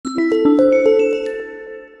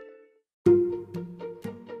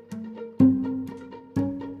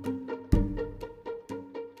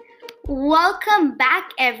Welcome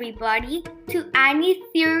back, everybody, to Annie's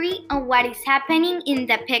theory on what is happening in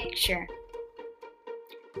the picture.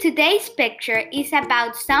 Today's picture is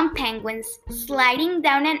about some penguins sliding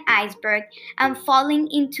down an iceberg and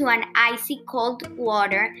falling into an icy cold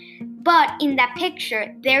water. But in the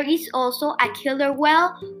picture, there is also a killer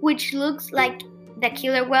whale, which looks like the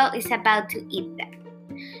killer whale is about to eat them.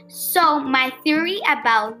 So, my theory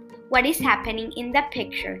about what is happening in the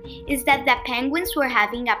picture is that the penguins were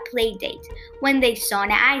having a play date when they saw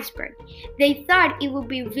an iceberg. They thought it would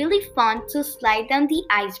be really fun to slide down the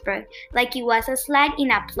iceberg like it was a slide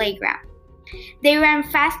in a playground. They ran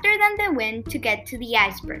faster than the wind to get to the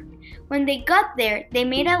iceberg. When they got there, they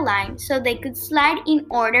made a line so they could slide in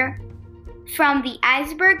order from the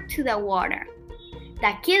iceberg to the water.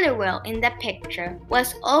 The killer whale in the picture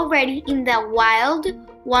was already in the wild,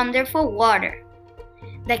 wonderful water.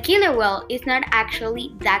 The killer whale is not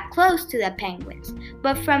actually that close to the penguins,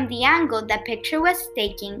 but from the angle the picture was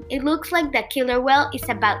taking, it looks like the killer whale is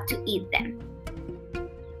about to eat them.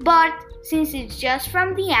 But since it's just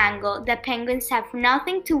from the angle, the penguins have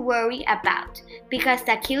nothing to worry about because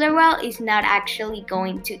the killer whale is not actually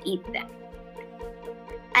going to eat them.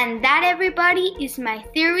 And that, everybody, is my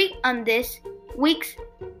theory on this week's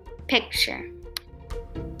picture.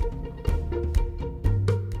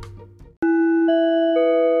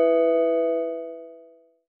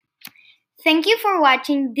 Thank you for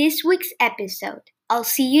watching this week's episode. I'll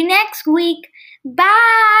see you next week.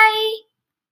 Bye!